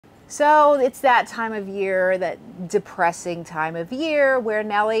So it's that time of year, that depressing time of year where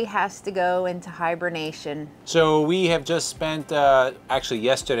Nellie has to go into hibernation. So we have just spent, actually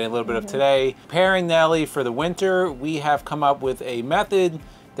yesterday, a little bit of today, preparing Nellie for the winter. We have come up with a method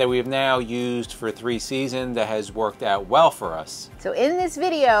that we have now used for 3 seasons that has worked out well for us. So in this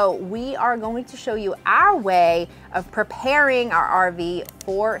video, we are going to show you our way of preparing our RV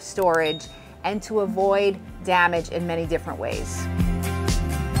for storage and to avoid damage in many different ways.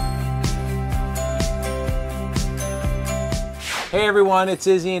 Hey everyone, it's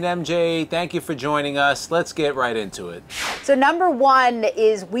Izzy and MJ. Thank you for joining us. Let's get right into it. So number one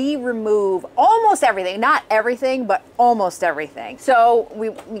is we remove almost everything, not everything, but almost everything. So we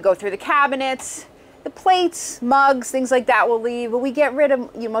go through the cabinets, the plates, mugs, things like that we'll leave, but we get rid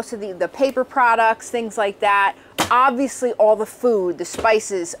of most of the paper products, things like that. Obviously all the food, the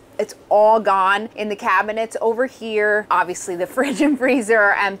spices, it's all gone in the cabinets over here. Obviously the fridge and freezer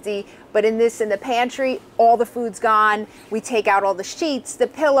are empty, but in the pantry, all the food's gone. We take out all the sheets, the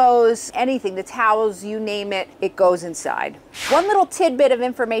pillows, anything, the towels, you name it, it goes inside. One little tidbit of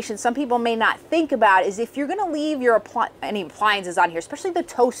information some people may not think about is if you're gonna leave any appliances on here, especially the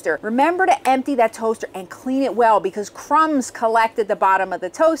toaster, remember to empty that toaster and clean it well because crumbs collect at the bottom of the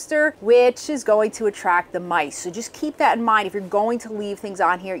toaster, which is going to attract the mice. So just keep that in mind. If you're going to leave things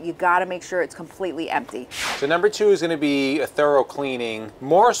on here, you gotta make sure it's completely empty. So number 2 is gonna be a thorough cleaning,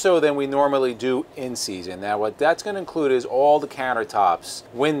 more so than we normally do in season. Now what that's gonna include is all the countertops,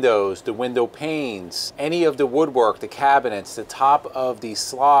 windows, the window panes, any of the woodwork, the cabinets, the top of the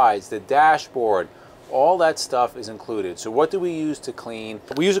slides, the dashboard, all that stuff is included. So what do we use to clean?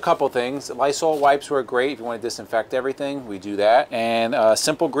 We use a couple things. Lysol wipes work great if you want to disinfect everything. We do that. And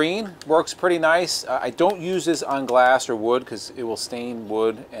Simple Green works pretty nice. I don't use this on glass or wood because it will stain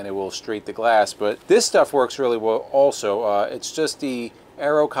wood and it will straight the glass. But this stuff works really well also. It's just the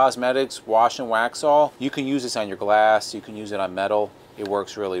Aero Cosmetics Wash and Waxol. You can use this on your glass. You can use it on metal. It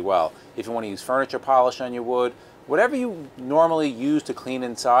works really well. If you want to use furniture polish on your wood, whatever you normally use to clean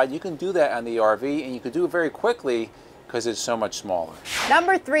inside, you can do that on the RV, and you can do it very quickly because it's so much smaller.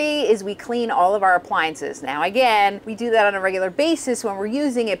 Number 3 is we clean all of our appliances. Now again, we do that on a regular basis when we're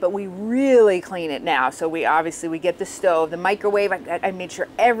using it, but we really clean it now. So we get the stove, the microwave. I made sure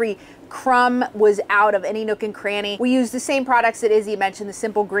every crumb was out of any nook and cranny. We use the same products that Izzy mentioned, the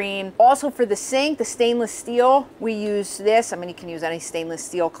Simple Green. Also for the sink, the stainless steel, we use this. I mean, you can use any stainless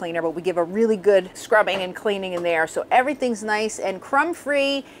steel cleaner, but we give a really good scrubbing and cleaning in there. So everything's nice and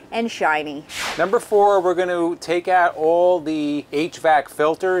crumb-free and shiny. Number 4, we're gonna take out all the HVAC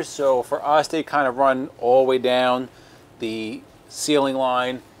filters. So for us, they kind of run all the way down the ceiling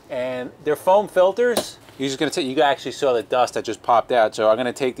line, and they're foam filters. You're just gonna take, you actually saw the dust that just popped out. So I'm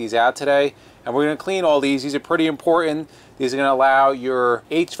gonna take these out today and we're gonna clean all these. These are pretty important. These are gonna allow your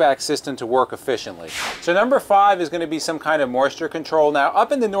HVAC system to work efficiently. So number 5 is gonna be some kind of moisture control. Now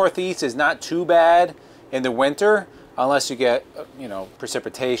up in the Northeast is not too bad in the winter unless you get,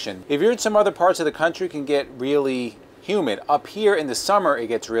 precipitation. If you're in some other parts of the country, it can get really humid. Up here in the summer, it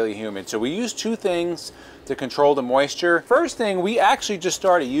gets really humid. So we use 2 things to control the moisture. First thing, we actually just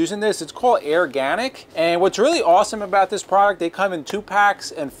started using this. It's called AIRGANIC. And what's really awesome about this product, they come in 2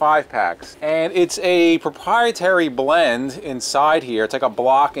 packs and 5 packs. And it's a proprietary blend inside here. It's like a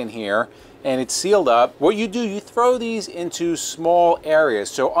block in here and it's sealed up. What you do, you throw these into small areas.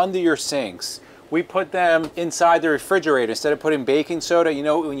 So under your sinks. We put them inside the refrigerator. Instead of putting baking soda,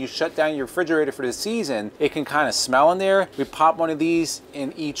 when you shut down your refrigerator for the season, it can kind of smell in there. We pop one of these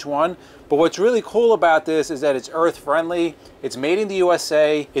in each one. But what's really cool about this is that it's earth friendly. It's made in the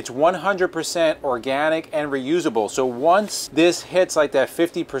USA. It's 100% organic and reusable. So once this hits like that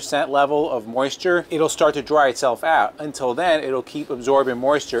 50% level of moisture, it'll start to dry itself out. Until then, it'll keep absorbing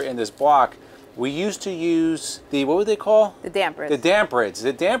moisture in this block. We used to use the, what would they call? The DAMPRID. The DAMPRIDs.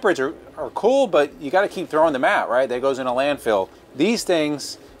 The DAMPRIDs are cool, but you got to keep throwing them out, right? That goes in a landfill. These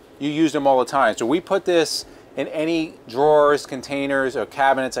things, you use them all the time. So we put this in any drawers, containers, or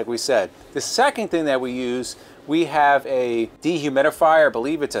cabinets, like we said. The second thing that we use, we have a dehumidifier. I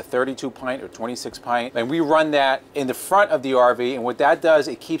believe it's a 32 pint or 26 pint. And we run that in the front of the RV. And what that does,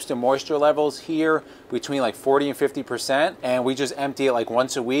 it keeps the moisture levels here between like 40 and 50%. And we just empty it like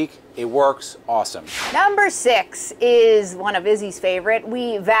once a week. It works awesome. Number 6 is one of Izzy's favorite.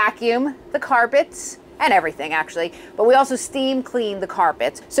 We vacuum the carpets and everything actually, but we also steam clean the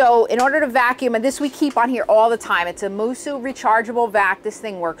carpets. So in order to vacuum, and this we keep on here all the time, it's a Musu rechargeable vac. This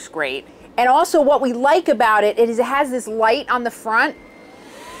thing works great. And also what we like about it is it has this light on the front.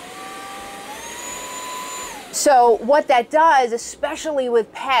 So what that does, especially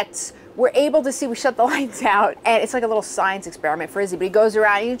with pets, we're able to see, we shut the lights out, and it's like a little science experiment for Izzy, but he goes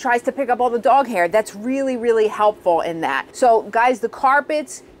around and he tries to pick up all the dog hair. That's really, really helpful in that. So guys, the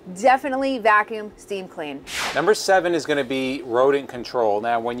carpets, definitely vacuum, steam clean. Number 7 is going to be rodent control.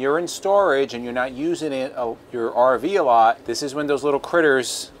 Now, when you're in storage and you're not using it, your RV a lot, this is when those little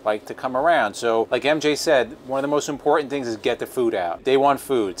critters like to come around. So like MJ said, one of the most important things is get the food out. They want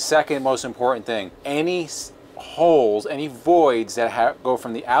food. Second most important thing, any holes, any voids that go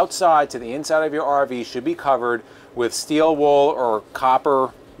from the outside to the inside of your RV should be covered with steel wool or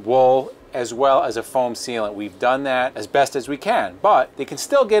copper wool, as well as a foam sealant. We've done that as best as we can, but they can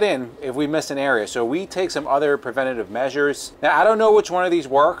still get in if we miss an area. So we take some other preventative measures. Now, I don't know which one of these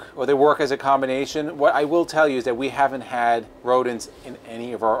work, or they work as a combination. What I will tell you is that we haven't had rodents in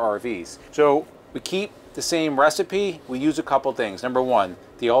any of our RVs. So we keep the same recipe. We use a couple things. Number 1,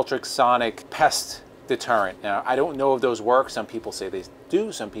 the ultrasonic pest deterrent. Now, I don't know if those work. Some people say they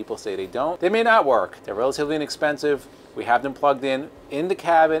do, some people say they don't. They may not work. They're relatively inexpensive. We have them plugged in the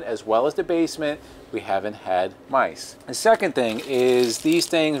cabin as well as the basement. We haven't had mice. The second thing is these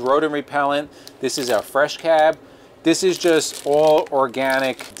things, rodent repellent. This is our fresh cab. This is just all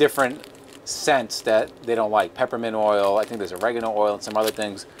organic, different scents that they don't like. Peppermint oil, I think there's oregano oil and some other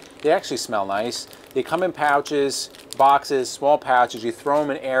things. They actually smell nice. They come in pouches, boxes, small pouches. You throw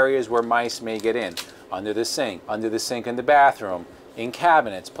them in areas where mice may get in. Under the sink in the bathroom, in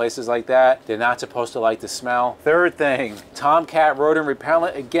cabinets, places like that. They're not supposed to like the smell. Third thing, Tomcat rodent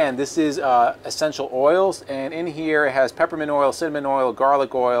repellent. Again, this is essential oils, and in here it has peppermint oil, cinnamon oil,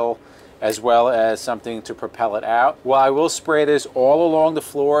 garlic oil, as well as something to propel it out. Well, I will spray this all along the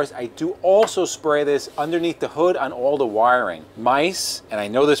floors. I do also spray this underneath the hood on all the wiring. Mice, and I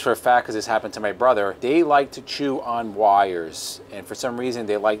know this for a fact because this happened to my brother, they like to chew on wires, and for some reason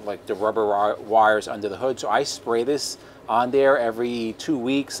they like the rubber wires under the hood. So I spray this on there every 2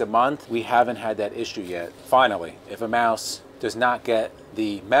 weeks, a month. We haven't had that issue yet. Finally, if a mouse does not get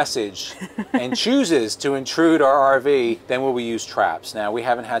the message and chooses to intrude our RV, then will we use traps. Now, we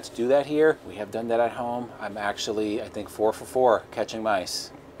haven't had to do that here. We have done that at home. I'm actually, I think, 4 for 4 catching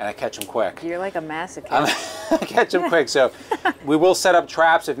mice, and I catch them quick. You're like a masochist. I catch them quick. So we will set up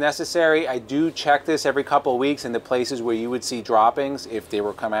traps if necessary. I do check this every couple of weeks in the places where you would see droppings if they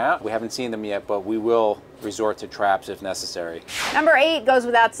were come out. We haven't seen them yet, but we will resort to traps if necessary. Number 8 goes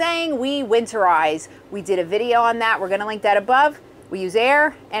without saying, we winterize. We did a video on that. We're going to link that above. We use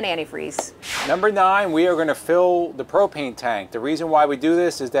air and antifreeze. Number 9, we are going to fill the propane tank. The reason why we do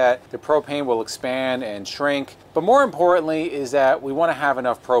this is that the propane will expand and shrink. But more importantly is that we want to have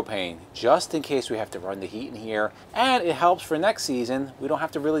enough propane just in case we have to run the heat in here. And it helps for next season. We don't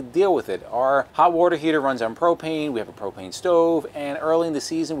have to really deal with it. Our hot water heater runs on propane. We have a propane stove. And early in the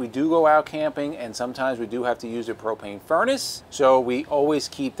season, we do go out camping. And sometimes we do have to use a propane furnace. So we always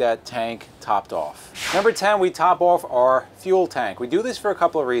keep that tank topped off. Number 10, we top off our fuel tank. We do this for a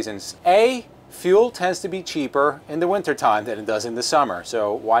couple of reasons. A, fuel tends to be cheaper in the wintertime than it does in the summer.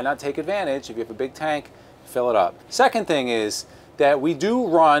 So why not take advantage? If you have a big tank, fill it up. Second thing is that we do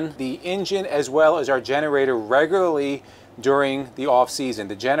run the engine as well as our generator regularly during the off season.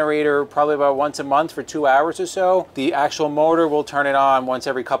 The generator probably about once a month for 2 hours or so. The actual motor, we'll turn it on once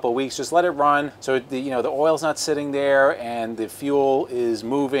every couple of weeks. Just let it run so the oil's not sitting there and the fuel is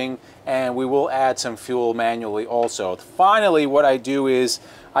moving, and we will add some fuel manually also. Finally, what I do is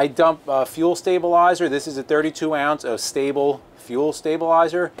I dump a fuel stabilizer. This is a 32 ounce of stable fuel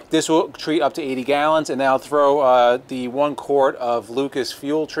stabilizer. This will treat up to 80 gallons, and then I'll throw the 1 quart of Lucas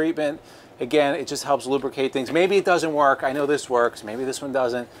fuel treatment. Again, it just helps lubricate things. Maybe it doesn't work. I know this works. Maybe this one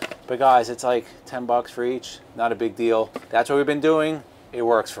doesn't. But guys, it's like 10 bucks for each. Not a big deal. That's what we've been doing. It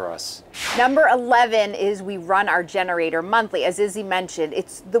works for us. Number 11 is we run our generator monthly. As Izzy mentioned,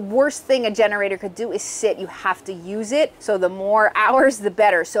 it's the worst thing a generator could do is sit. You have to use it. So the more hours, the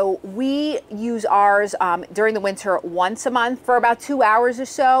better. So we use ours during the winter once a month for about 2 hours or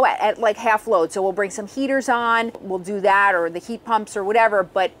so at like half load. So we'll bring some heaters on. We'll do that, or the heat pumps or whatever,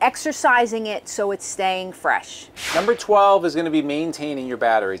 but exercising it so it's staying fresh. Number 12 is going to be maintaining your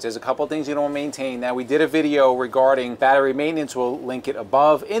batteries. There's a couple of things you don't maintain. Now, we did a video regarding battery maintenance. We'll link it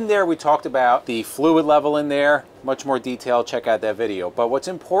above. In there, we talked about the fluid level in there. Much more detail, check out that video. But what's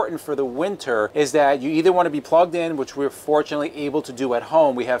important for the winter is that you either want to be plugged in, which we're fortunately able to do at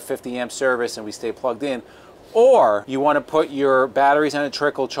home. We have 50 amp service and we stay plugged in. Or you want to put your batteries on a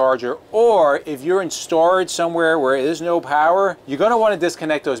trickle charger, or if you're in storage somewhere where there's no power, you're going to want to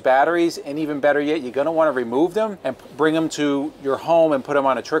disconnect those batteries, and even better yet, you're going to want to remove them and bring them to your home and put them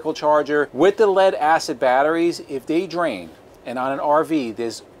on a trickle charger. With the lead acid batteries, if they drain, and on an RV,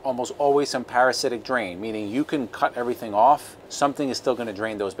 there's almost always some parasitic drain, meaning you can cut everything off, something is still going to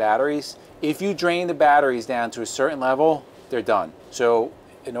drain those batteries. If you drain the batteries down to a certain level, they're done. So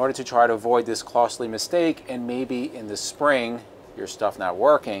in order to try to avoid this costly mistake, and maybe in the spring your stuff not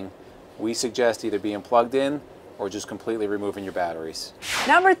working, we suggest either being plugged in or just completely removing your batteries.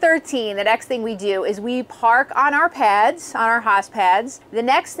 Number 13, the next thing we do is we park on our pads, on our Haas pads. The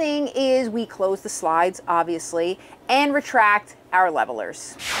next thing is we close the slides, obviously, and retract our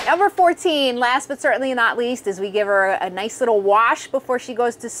levelers. Number 14, last but certainly not least, is we give her a nice little wash before she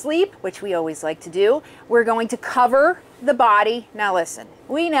goes to sleep, which we always like to do. We're going to cover the body. Now listen,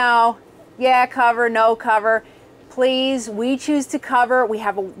 we know, yeah, cover, no cover. Please, we choose to cover. We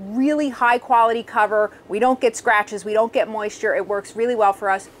have a really high quality cover. We don't get scratches, we don't get moisture. It works really well for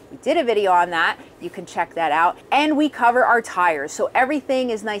us. We did a video on that. You can check that out. And we cover our tires. So everything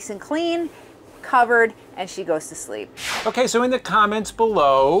is nice and clean, covered, and she goes to sleep. Okay, so in the comments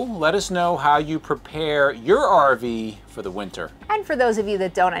below, let us know how you prepare your RV for the winter. And for those of you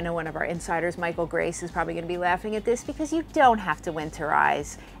that don't, I know one of our insiders, Michael Grace, is probably going to be laughing at this because you don't have to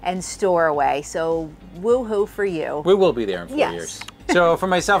winterize and store away. So woohoo for you. We will be there in 4 years. So for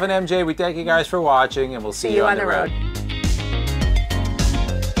myself and MJ, we thank you guys for watching, and we'll see you on the road.